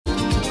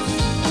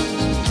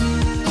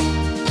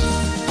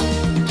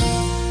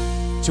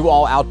To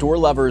all outdoor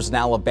lovers in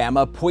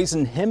Alabama,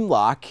 Poison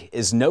Hemlock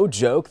is no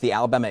joke. The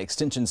Alabama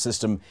Extension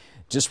System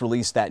just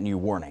released that new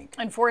warning.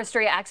 And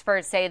forestry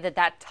experts say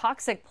that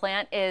toxic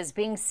plant is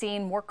being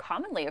seen more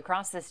commonly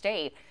across the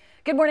state.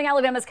 Good morning,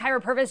 Alabama's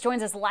Kyra Purvis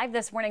joins us live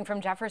this morning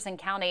from Jefferson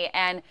County.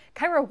 And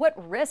Kyra, what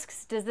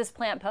risks does this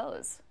plant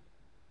pose?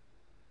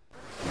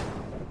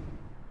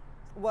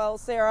 Well,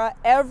 Sarah,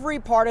 every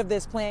part of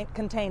this plant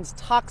contains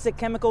toxic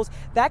chemicals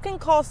that can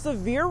cause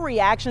severe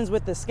reactions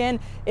with the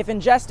skin. If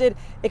ingested,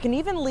 it can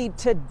even lead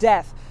to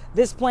death.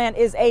 This plant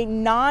is a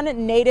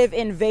non-native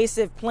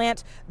invasive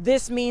plant.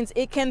 This means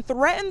it can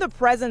threaten the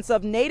presence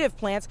of native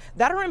plants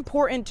that are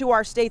important to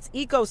our state's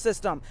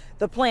ecosystem.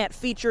 The plant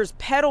features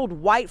petaled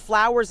white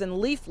flowers and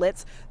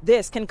leaflets.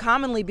 This can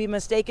commonly be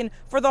mistaken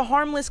for the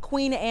harmless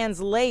Queen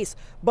Anne's lace,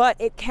 but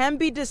it can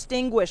be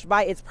distinguished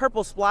by its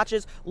purple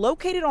splotches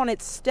located on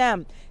its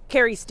stem.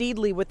 Carrie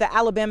Steedley with the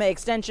Alabama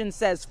Extension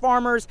says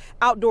farmers,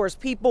 outdoors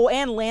people,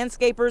 and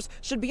landscapers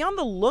should be on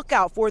the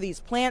lookout for these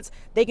plants.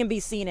 They can be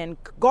seen in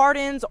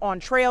gardens,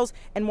 on trails,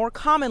 and more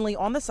commonly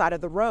on the side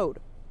of the road.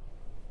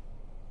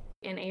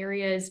 In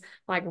areas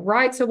like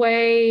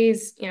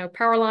rights-of-ways,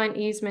 power line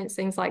easements,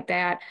 things like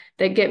that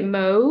get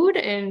mowed.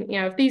 And,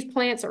 if these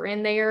plants are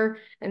in there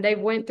and they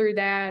went through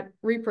that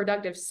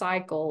reproductive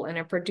cycle and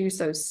have produced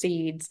those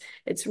seeds,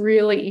 it's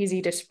really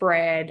easy to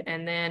spread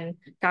and then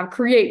kind of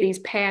create these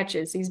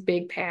patches, these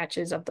big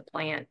patches of the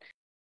plant.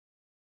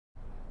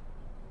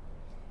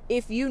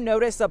 If you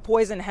notice a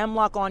poison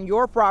hemlock on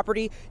your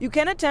property, you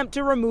can attempt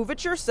to remove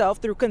it yourself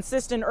through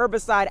consistent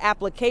herbicide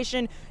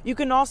application. You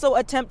can also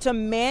attempt to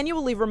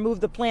manually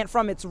remove the plant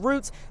from its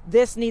roots.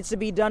 This needs to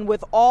be done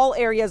with all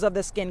areas of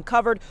the skin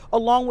covered,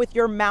 along with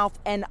your mouth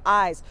and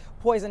eyes.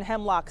 Poison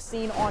hemlock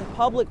seen on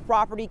public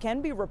property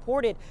can be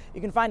reported.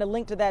 You can find a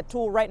link to that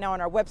tool right now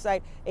on our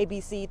website,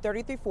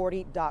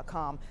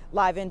 abc3340.com.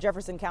 Live in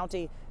Jefferson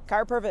County,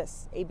 Kyra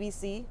Purvis,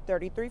 ABC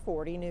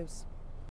 3340 News.